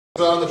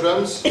on the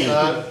drums.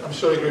 I'm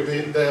sure you agree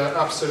with me, they are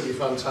absolutely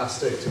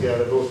fantastic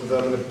together, both of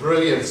them, and a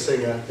brilliant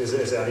singer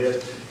is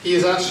Elliot. He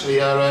is actually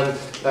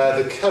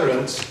the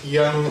current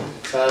young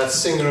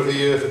singer of the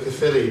year for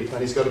Caerphilly, and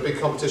he's got a big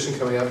competition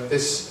coming up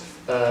this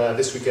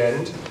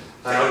weekend,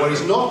 where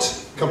he's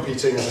not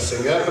competing as a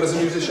singer, but as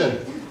a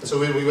musician. So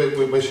we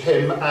wish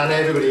him and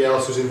everybody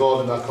else who's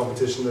involved in that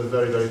competition the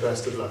very, very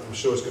best of luck. I'm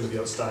sure it's going to be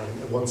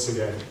outstanding once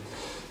again.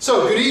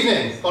 So, good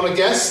evening, honoured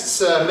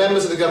guests,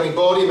 members of the governing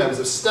body, members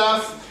of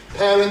staff,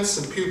 parents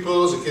and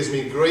pupils. It gives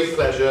me great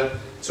pleasure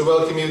to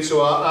welcome you to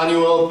our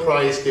annual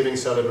prize-giving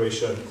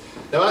celebration.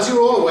 Now, as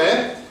you're all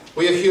aware,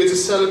 we are here to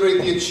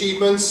celebrate the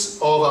achievements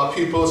of our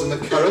pupils in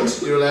the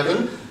current Year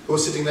 11, who are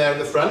sitting there at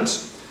the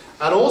front,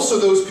 and also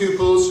those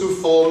pupils who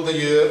formed the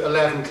Year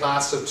 11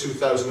 class of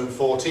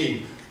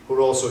 2014, who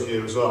are also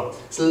here as well.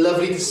 It's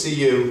lovely to see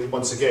you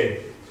once again.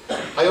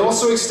 I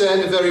also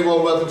extend a very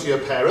warm welcome to your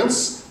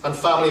parents and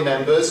family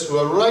members who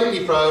are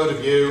rightly proud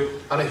of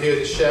you and are here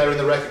to share in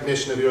the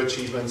recognition of your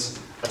achievements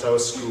at our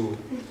school.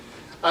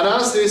 And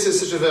as this is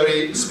such a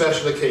very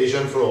special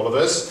occasion for all of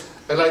us,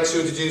 I'd like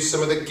to introduce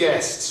some of the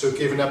guests who have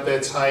given up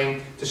their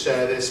time to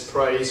share this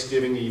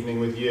prize-giving evening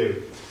with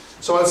you.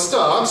 So I'll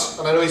start,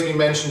 and I know he's been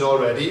mentioned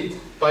already,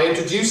 by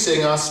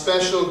introducing our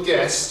special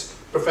guest,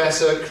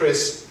 Professor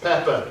Chris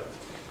Pepper.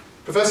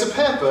 Professor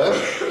Pepper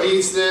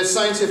leads the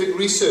scientific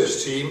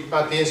research team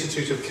at the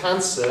Institute of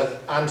Cancer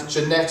and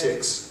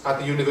Genetics at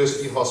the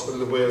University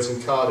Hospital of Wales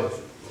in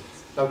Cardiff.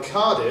 Now,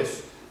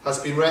 Cardiff has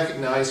been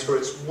recognised for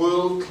its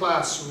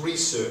world-class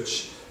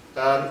research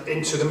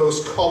into the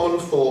most common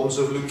forms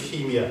of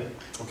leukemia.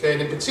 Okay,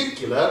 and in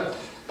particular,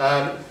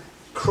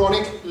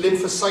 chronic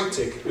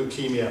lymphocytic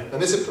leukemia.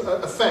 And this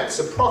affects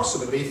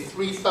approximately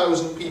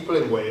 3,000 people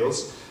in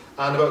Wales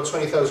and about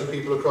 20,000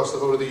 people across the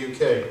whole of the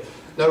UK.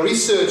 Now,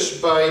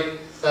 research by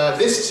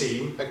this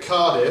team at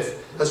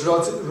Cardiff has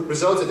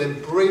resulted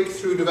in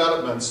breakthrough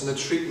developments in the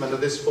treatment of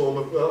this form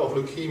of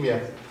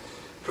leukemia.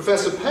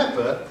 Professor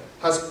Pepper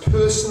has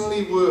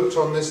personally worked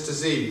on this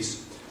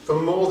disease for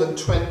more than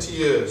 20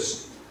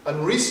 years.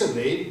 And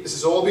recently, this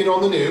has all been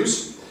on the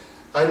news,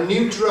 a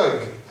new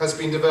drug has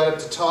been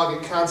developed to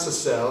target cancer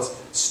cells,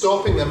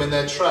 stopping them in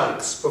their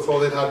tracks before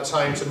they'd had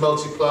time to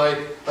multiply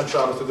and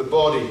travel through the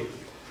body.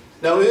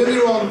 Now,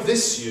 earlier on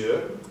this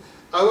year,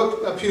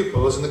 our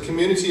pupils in the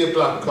community of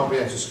Blackwood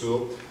Comprehensive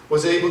School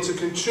was able to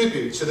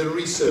contribute to the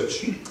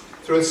research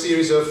through a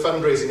series of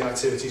fundraising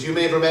activities. You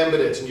may have remembered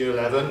it in Year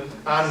 11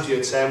 and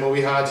Year 10, where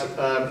we had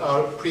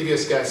our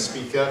previous guest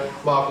speaker,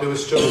 Mark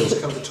Lewis-Jones,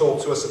 come to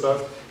talk to us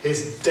about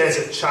his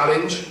Desert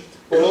Challenge.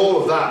 Well,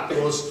 all of that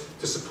was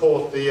to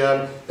support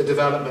the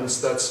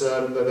developments that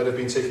have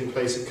been taking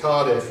place at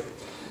Cardiff.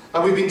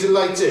 And we've been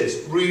delighted,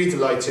 really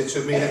delighted, to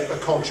have made a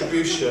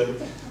contribution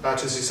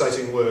to this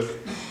exciting work.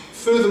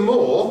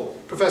 Furthermore,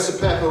 Professor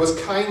Pepper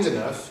was kind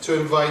enough to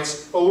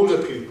invite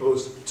older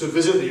pupils to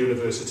visit the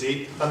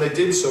university, and they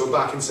did so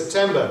back in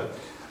September.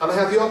 And they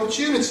had the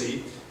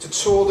opportunity to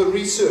tour the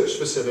research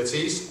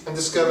facilities and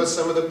discover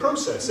some of the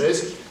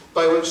processes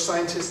by which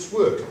scientists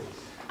work.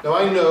 Now,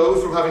 I know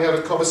from having had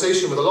a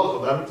conversation with a lot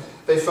of them,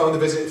 they found the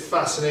visit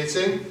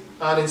fascinating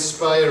and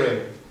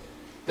inspiring.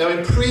 Now,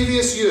 in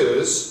previous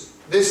years,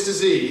 this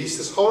disease,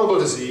 this horrible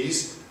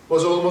disease,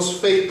 was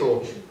almost fatal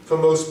for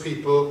most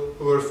people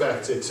who were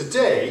affected.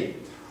 Today,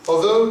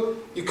 although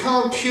you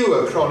can't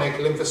cure chronic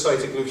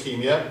lymphocytic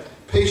leukemia,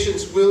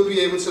 patients will be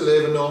able to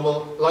live a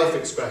normal life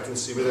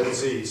expectancy with their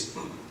disease.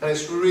 And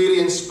it's really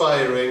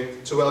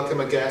inspiring to welcome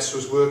a guest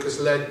whose work has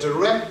led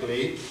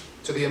directly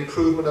to the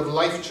improvement of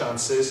life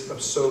chances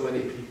of so many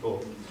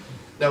people.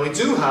 Now, we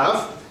do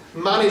have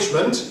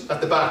management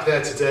at the back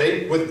there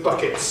today with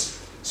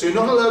buckets. So you're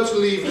not allowed to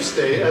leave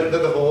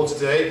the hall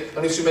today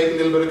unless you make a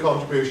little bit of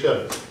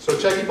contribution. So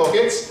check your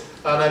pockets,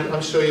 and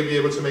I'm sure you'll be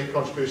able to make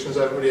contributions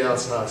as everybody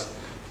else has.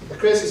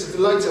 Chris, it's a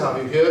delight to have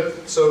you here,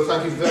 so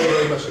thank you very,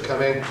 very much for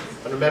coming.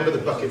 And remember the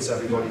buckets,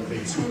 everybody,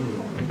 please.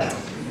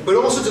 We're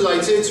also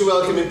delighted to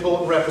welcome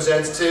important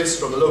representatives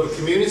from the local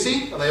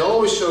community, and they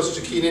always show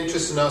such a keen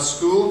interest in our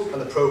school and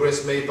the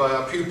progress made by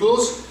our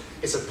pupils.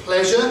 It's a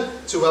pleasure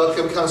to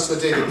welcome Councillor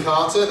David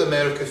Carter, the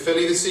Mayor of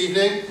Caerphilly, this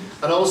evening,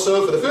 and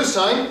also, for the first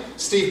time,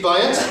 Steve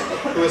Byatt,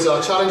 who is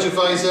our challenge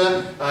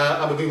advisor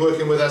and will be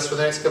working with us for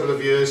the next couple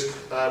of years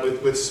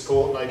with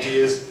support and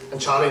ideas and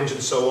challenge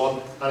and so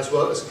on. And as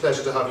well, it's a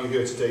pleasure to have you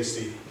here today,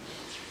 Steve.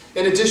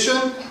 In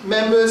addition,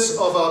 members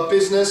of our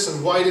business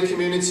and wider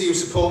community who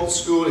support the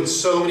school in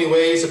so many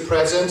ways are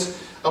present,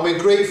 and we're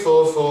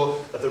grateful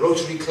for the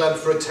Rotary Club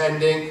for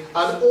attending,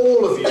 and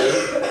all of you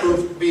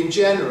who've been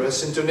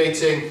generous in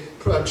donating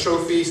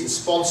trophies and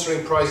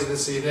sponsoring prizes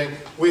this evening.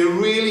 We're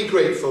really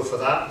grateful for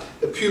that.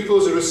 The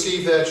pupils who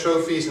receive their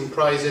trophies and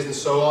prizes and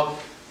so on,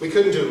 we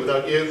couldn't do it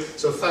without you,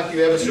 so thank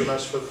you ever so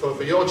much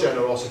for your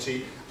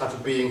generosity and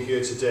for being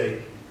here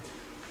today.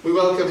 We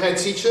welcome head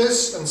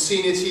teachers and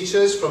senior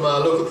teachers from our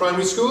local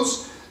primary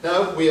schools.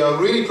 Now, we are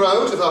really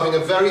proud of having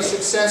a very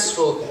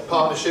successful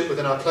partnership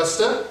within our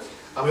cluster,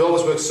 and we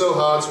always work so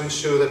hard to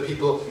ensure that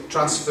people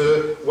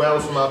transfer well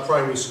from our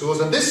primary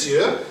schools. And this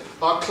year,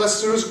 our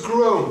cluster has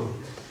grown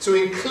to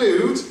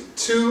include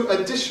 2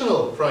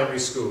 additional primary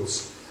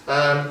schools,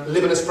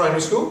 Livenus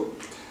Primary School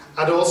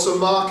and also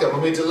Markham,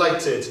 and we're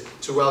delighted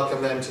to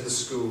welcome them to the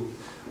school.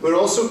 We're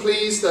also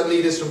pleased that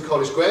leaders from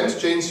College Gwent,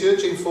 Jane's here,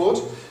 Jane Ford,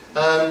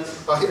 are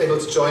able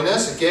to join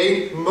us.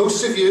 Again,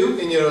 most of you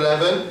in Year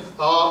 11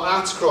 are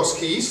at Cross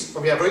Keys,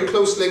 and we have very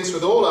close links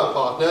with all our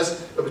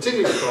partners, but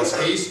particularly Cross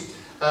Keys,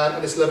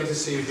 and it's lovely to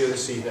see you here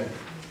this evening.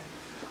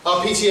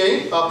 Our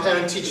PTA, our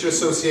Parent Teacher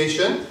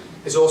Association,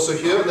 is also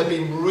here, and they've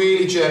been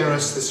really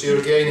generous this year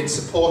again in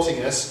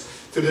supporting us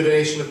through the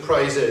donation of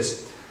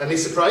prizes. And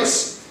Lisa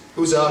Price,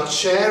 who's our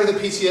chair of the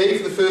PTA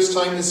for the first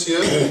time this year,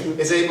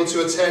 is able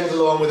to attend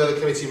along with other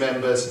committee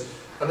members.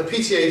 And the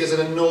PTA does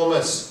an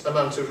enormous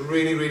amount of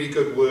really, really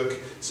good work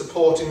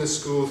supporting the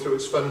school through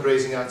its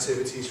fundraising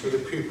activities for the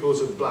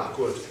pupils of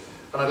Blackwood.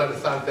 And I'd like to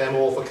thank them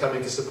all for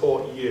coming to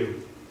support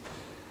you.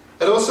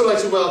 I'd also like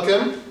to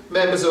welcome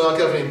members of our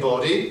governing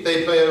body.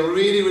 They play a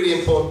really, really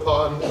important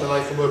part in the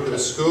life and work of the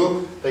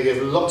school. They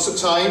give lots of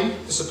time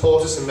to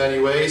support us in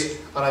many ways,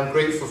 and I'm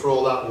grateful for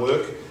all that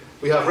work.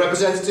 We have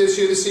representatives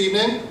here this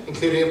evening,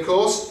 including, of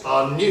course,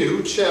 our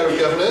new Chair of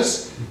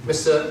Governors,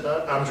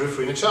 Mr. Andrew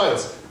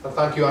Freena-Childs. And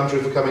thank you,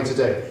 Andrew, for coming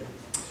today.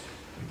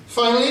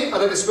 Finally,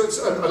 I'd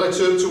like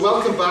to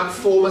welcome back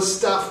former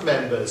staff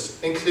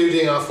members,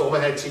 including our former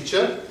head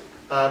teacher,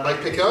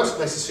 Mike Pickard.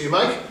 Nice to see you,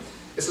 Mike.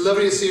 It's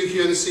lovely to see you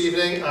here this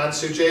evening, and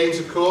Sue James,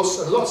 of course,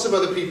 and lots of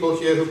other people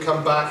here who've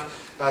come back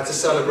to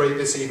celebrate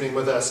this evening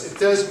with us. It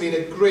does mean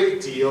a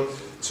great deal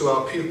to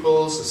our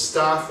pupils, the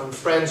staff and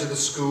friends of the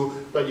school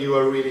that you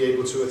are really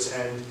able to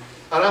attend.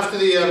 And after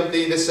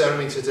the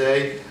ceremony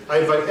today, I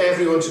invite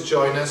everyone to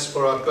join us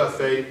for our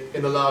buffet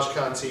in the large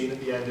canteen at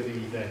the end of the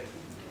evening.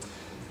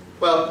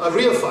 Well, a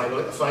real final,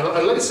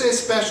 I'd like to say a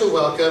special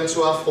welcome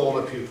to our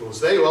former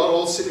pupils. There you are,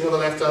 all sitting on the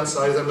left-hand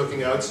side as I'm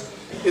looking out.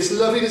 It's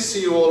lovely to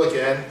see you all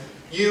again.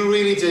 You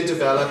really did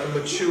develop and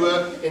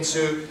mature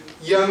into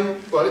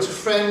young, well, into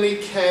friendly,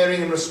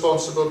 caring and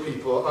responsible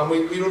people, and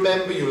we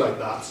remember you like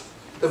that.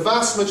 The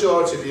vast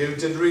majority of you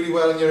did really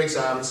well in your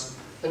exams,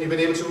 and you've been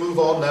able to move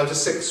on now to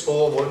sixth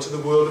form or into the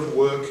world of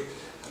work.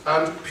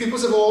 And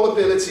pupils of all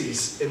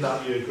abilities in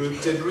that year group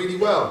did really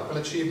well and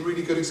achieved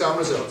really good exam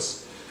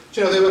results.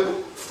 Do you know, there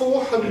were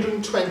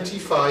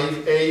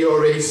 425 A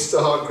or A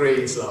star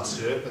grades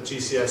last year at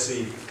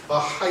GCSE,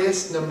 our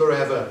highest number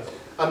ever.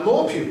 And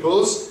more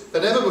pupils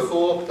than ever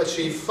before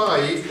achieved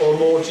 5 or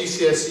more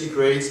GCSE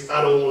grades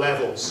at all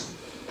levels.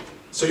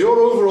 So your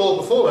overall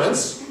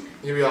performance,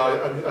 here we are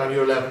at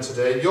Year 11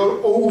 today,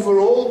 your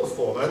overall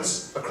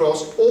performance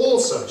across all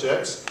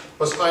subjects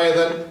was higher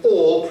than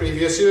all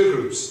previous year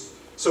groups.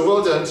 So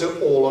well done to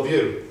all of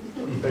you.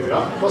 There we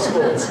are, what's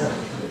sports?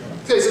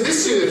 Okay, so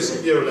this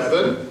year's Year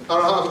 11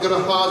 have got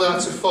a hard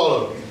act to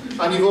follow.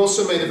 And you've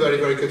also made a very,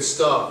 very good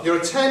start. Your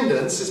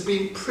attendance has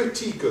been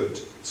pretty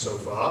good so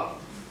far.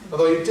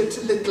 Although you dipped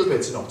a little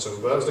bit in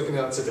October, I was looking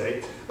at that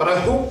today. And I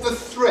hope the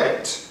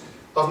threat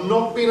of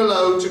not being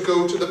allowed to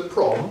go to the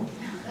prom,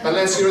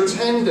 unless your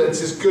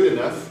attendance is good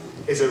enough,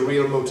 is a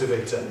real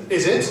motivator.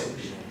 Is it?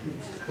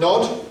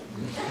 Nod?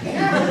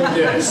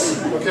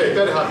 Yes. Okay,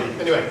 better happy.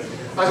 Anyway,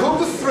 I hope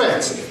the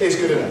threat is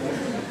good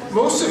enough.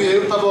 Most of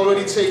you have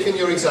already taken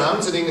your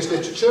exams in English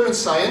Literature and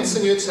Science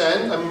in Year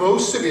 10, and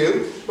most of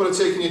you will have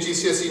taken your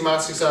GCSE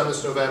Maths exam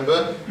this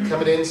November,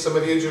 coming in, some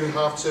of you during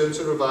half term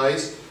to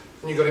revise.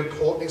 And you've got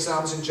important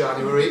exams in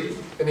January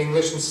in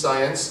English and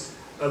Science.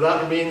 And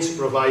that means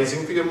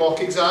revising for your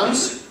mock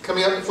exams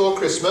coming up before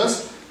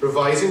Christmas,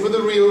 revising for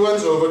the real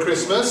ones over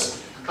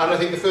Christmas, and I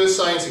think the first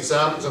science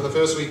exam is on the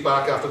first week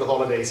back after the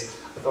holidays.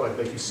 I thought I'd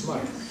make you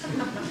smile.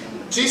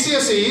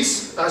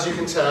 GCSEs, as you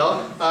can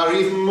tell, are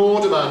even more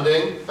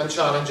demanding and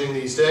challenging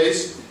these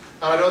days,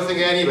 and I don't think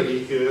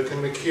anybody here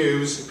can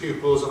accuse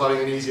pupils of having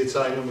an easier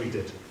time than we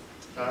did.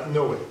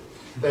 No way.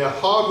 They are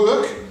hard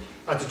work,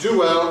 and to do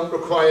well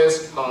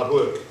requires hard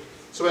work.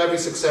 So every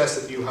success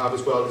that you have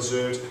is well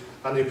deserved,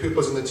 and the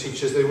pupils and the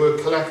teachers, they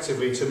work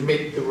collectively to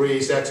meet the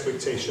raised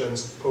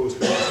expectations posed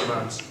by these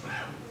demands.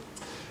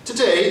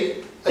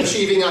 Today,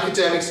 achieving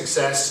academic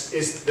success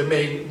is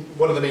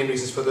one of the main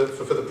reasons for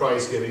the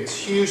prize giving. It's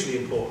hugely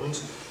important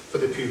for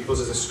the pupils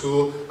as a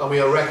school, and we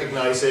are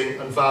recognising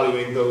and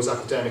valuing those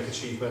academic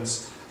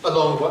achievements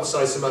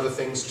alongside some other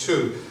things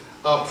too.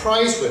 Our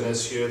prize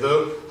winners here,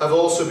 though, have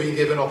also been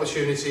given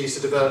opportunities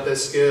to develop their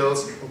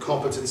skills and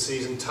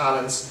competencies and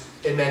talents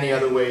in many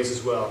other ways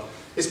as well.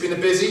 It's been a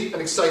busy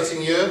and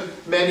exciting year.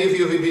 Many of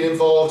you have been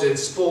involved in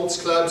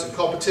sports clubs and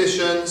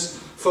competitions.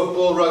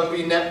 Football,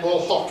 rugby,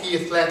 netball, hockey,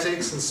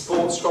 athletics and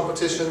sports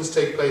competitions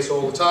take place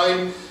all the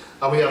time.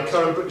 And we have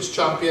current British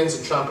champions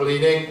in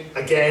trampolining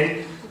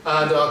again.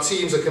 And our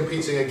teams are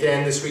competing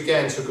again this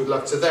weekend, so good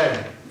luck to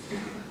them.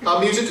 Our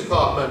music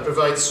department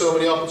provides so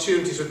many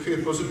opportunities for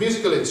pupils with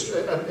musical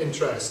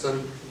interest,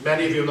 and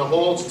many of you in the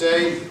hall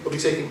today will be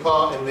taking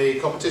part in the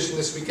competition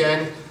this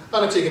weekend,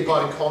 and are taking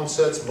part in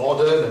concerts,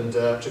 modern and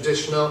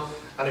traditional,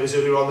 and it was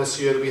earlier on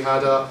this year that we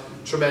had a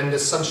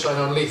tremendous Sunshine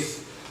on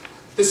Leith.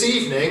 This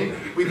evening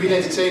we've been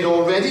entertained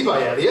already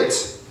by Elliot,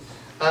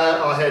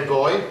 our head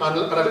boy, and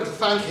I'd like to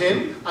thank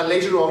him, and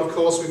later on, of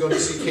course, we're going to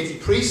see Katie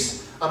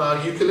Priest and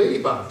our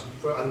ukulele band,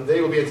 and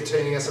they will be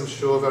entertaining us, I'm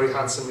sure, very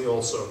handsomely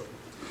also.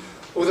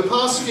 Over the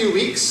past few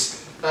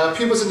weeks,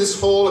 pupils in this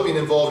hall have been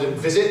involved in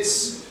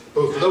visits,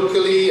 both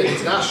locally and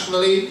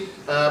internationally.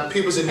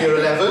 Pupils in Year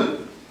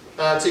 11,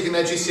 taking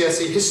their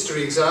GCSE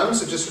history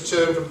exams, have just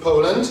returned from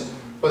Poland,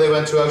 where they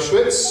went to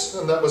Auschwitz,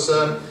 and that was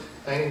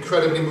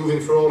incredibly moving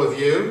for all of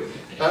you.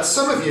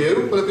 Some of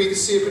you will have been to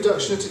see a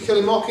production of To Kill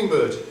a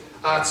Mockingbird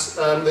at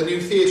the new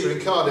theatre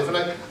in Cardiff, and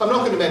I'm not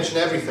going to mention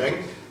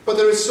everything, but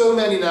there are so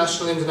many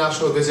national and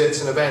international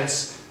visits and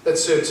events that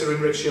serve to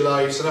enrich your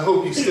lives, and I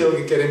hope you still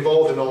can get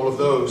involved in all of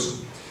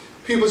those.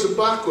 Pupils at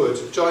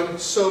Blackwood joined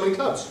so many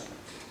clubs,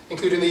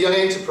 including the Young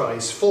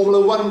Enterprise,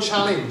 Formula 1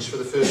 Challenge for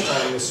the first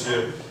time this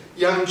year,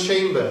 Young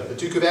Chamber, the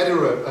Duke of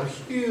Edinburgh, and a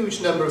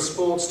huge number of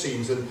sports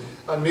teams and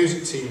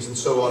music teams and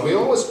so on. We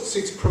always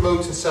seek to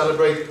promote and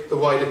celebrate the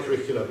wider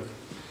curriculum.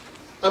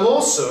 I'm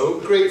also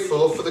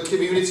grateful for the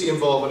community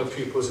involvement of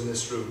pupils in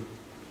this room.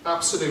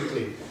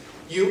 Absolutely.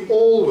 You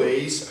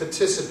always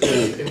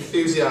participate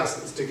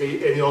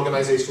enthusiastically in the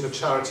organisation of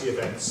charity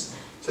events,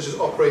 such as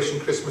Operation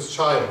Christmas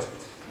Child,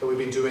 that we've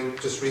been doing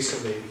just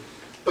recently.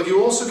 But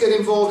you also get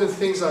involved in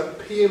things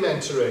like peer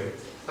mentoring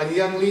and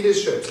young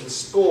leadership in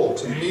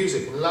sport and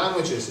music and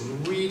languages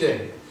and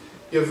reading.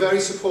 You're very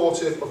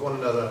supportive of one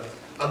another,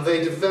 and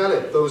they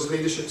develop those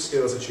leadership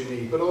skills that you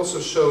need, but also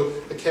show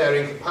the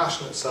caring,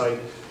 compassionate side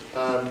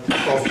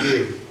of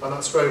you, and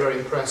that's very, very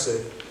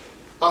impressive.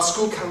 Our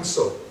school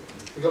council.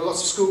 We've got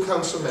lots of school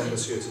council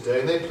members here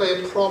today, and they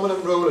play a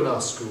prominent role in our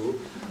school,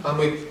 and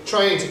we're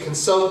trying to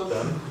consult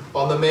them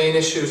on the main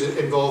issues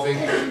involving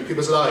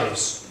people's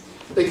lives.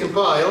 They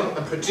compile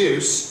and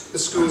produce the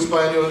school's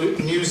biannual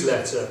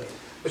newsletter,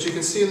 which you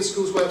can see on the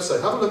school's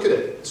website. Have a look at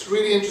it. It's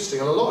really interesting,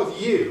 and a lot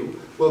of you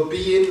will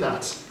be in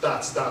that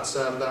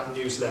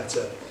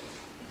newsletter.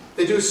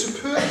 They do a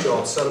superb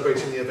job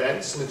celebrating the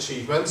events and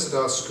achievements at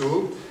our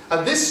school,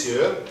 and this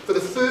year, for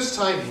the first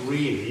time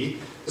really,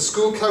 the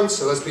school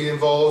council has been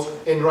involved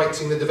in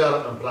writing the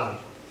development plan,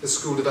 the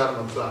school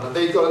development plan, and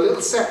they've got a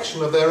little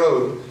section of their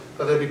own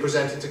that they'll be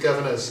presenting to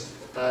governors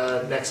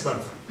next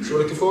month. So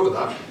we're looking forward to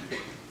that.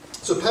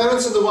 So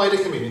parents and the wider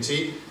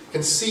community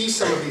can see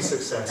some of these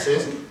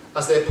successes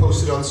as they're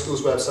posted on the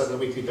school's website on a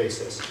weekly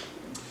basis.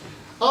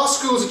 Our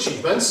school's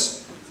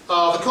achievements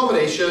are the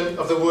combination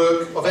of the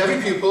work of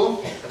every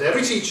pupil and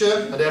every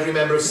teacher and every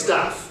member of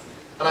staff,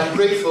 and I'm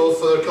grateful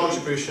for the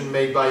contribution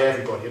made by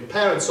everybody, and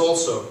parents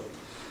also.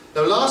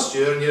 Now last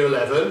year in Year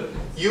 11,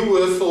 you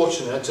were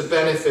fortunate to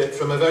benefit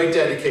from a very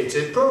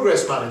dedicated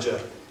progress manager,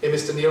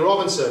 Mr. Neil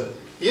Robinson.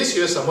 He is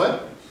here somewhere.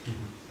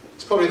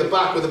 It's probably the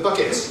back with the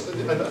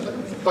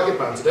bucket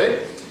man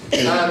today.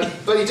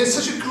 But he did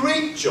such a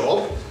great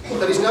job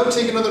that he's now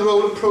taken on the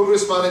role of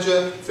progress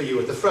manager for you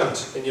at the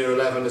front in Year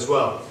 11 as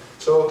well.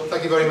 So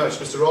thank you very much,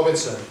 Mr.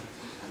 Robinson.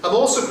 I'm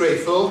also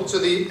grateful to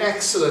the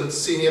excellent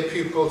senior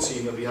pupil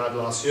team that we had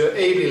last year,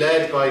 ably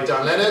led by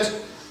Dan Leonard,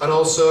 and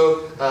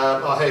also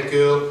our head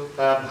girl,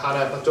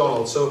 Hannah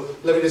MacDonald. So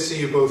lovely to see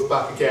you both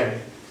back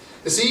again.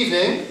 This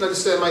evening, I'd like to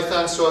extend my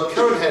thanks to our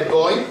current head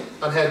boy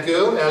and head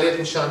girl, Elliot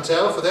and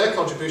Chantel, for their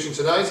contribution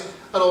tonight,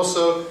 and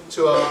also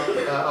to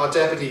our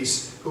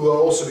deputies, who are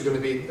also going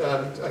to be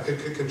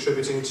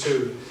contributing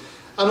too.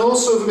 And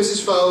also for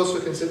Mrs. Fowles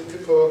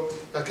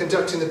for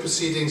conducting the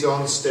proceedings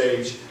on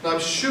stage. And I'm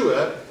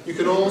sure you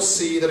can all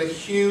see that a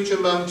huge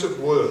amount of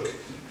work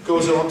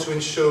goes on to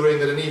ensuring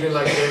that an evening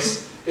like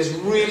this is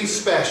really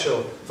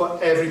special for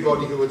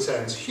everybody who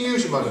attends.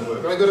 Huge amount of work.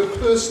 And I've got a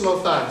personal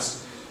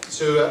thanks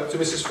to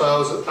Mrs.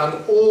 Fowles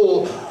and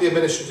all the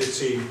administrative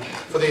team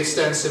for the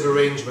extensive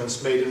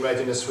arrangements made in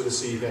readiness for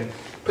this evening.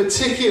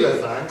 Particular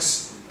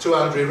thanks to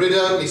Andrew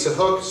Ridder, Lisa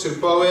Hook, Sue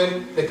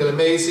Bowen, Nicola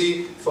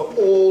Maisie for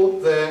all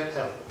their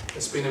help.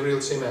 It's been a real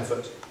team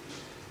effort.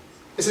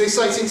 It's an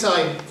exciting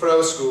time for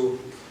our school.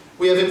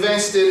 We have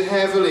invested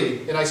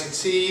heavily in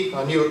ICT,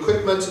 our new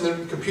equipment in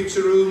the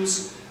computer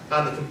rooms,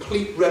 and the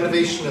complete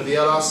renovation of the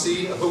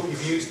LRC. I hope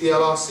you've used the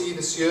LRC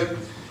this year.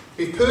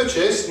 We've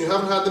purchased, and you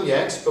haven't had them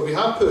yet, but we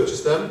have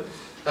purchased them,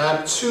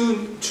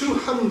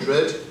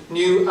 200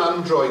 new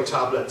Android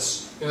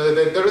tablets. You know,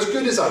 they're as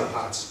good as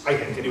iPads, I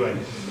think anyway.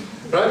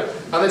 Right?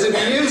 And they're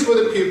to be used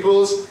with the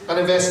pupils and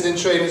invested in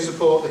training to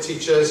support the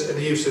teachers in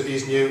the use of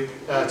these new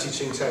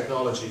teaching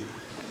technology.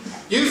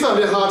 You found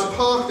it hard to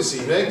park this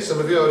evening, some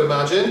of you I would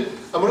imagine,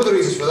 and one of the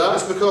reasons for that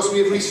is because we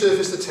have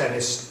resurfaced the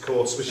tennis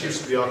courts, which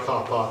used to be our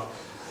car park.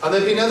 And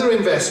there have been other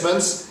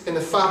investments in the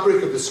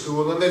fabric of the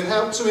school, and they've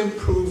helped to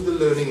improve the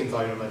learning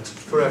environment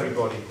for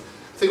everybody.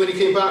 I think when you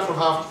came back from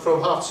half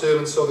term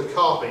and saw the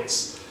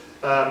carpets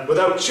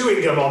without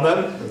chewing gum on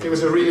them, it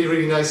was a really,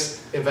 really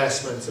nice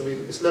investment. And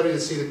it's lovely to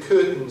see the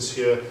curtains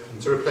here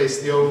to replace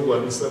the old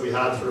ones that we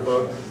had for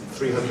about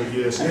 300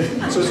 years. So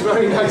it's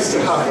very nice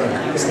to have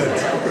them, isn't it?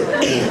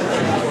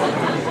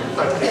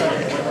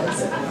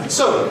 Thank you.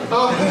 So,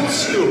 our whole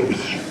school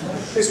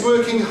is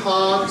working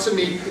hard to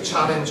meet the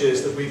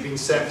challenges that we've been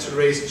set to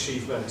raise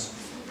achievement.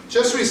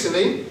 Just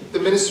recently,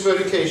 the Minister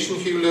of Education,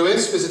 Hugh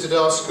Lewis, visited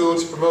our school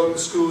to promote the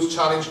school's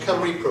Challenge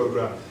Cymru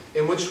programme,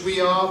 in which we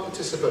are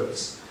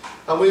participants.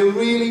 And we're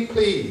really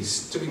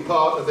pleased to be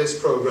part of this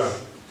programme,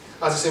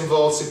 as it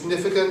involves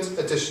significant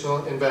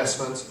additional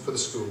investment for the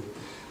school.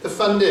 The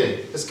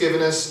funding has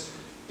given us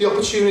the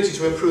opportunity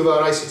to improve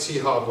our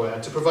ICT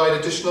hardware, to provide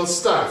additional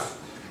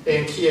staff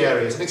in key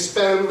areas, and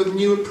experiment with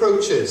new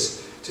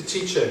approaches to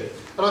teaching.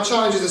 And our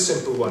challenge is a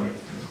simple one.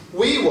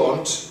 We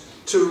want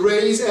to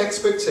raise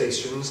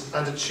expectations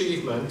and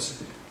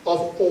achievement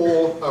of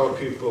all our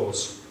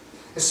pupils,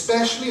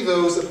 especially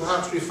those that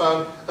perhaps we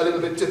found a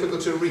little bit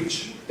difficult to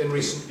reach in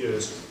recent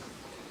years.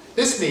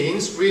 This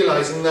means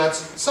realising that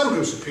some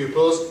groups of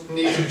pupils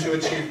need to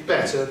achieve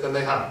better than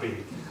they have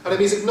been. And it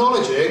means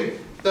acknowledging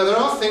that there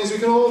are things we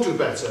can all do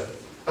better.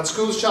 And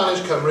Schools Challenge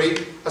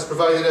Cymru has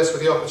provided us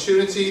with the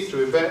opportunity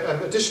through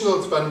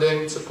additional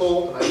funding,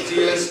 support and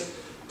ideas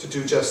to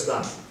do just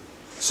that.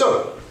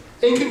 So,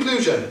 in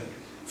conclusion,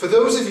 for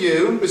those of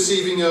you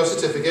receiving your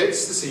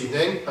certificates this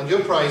evening and your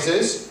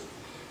prizes,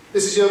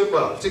 this is your,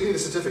 well, particularly the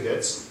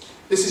certificates,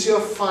 this is your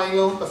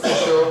final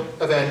official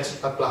event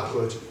at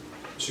Blackwood.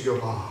 You go,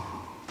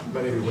 oh,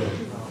 many of you will.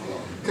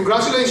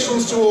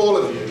 Congratulations to all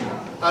of you,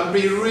 and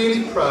be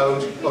really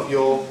proud of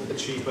your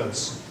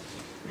achievements.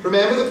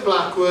 Remember that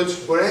Blackwood,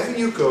 wherever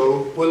you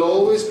go, will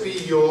always be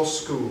your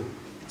school.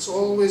 It's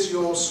always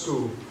your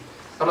school.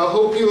 And I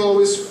hope you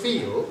always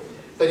feel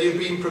that you've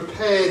been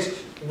prepared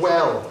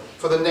well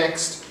for the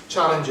next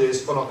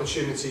challenges and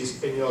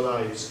opportunities in your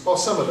lives, or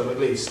some of them at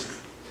least.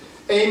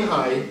 Aim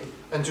high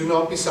and do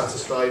not be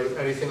satisfied with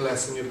anything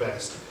less than your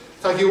best.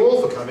 Thank you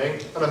all for coming,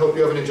 and I hope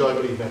you have an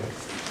enjoyable evening.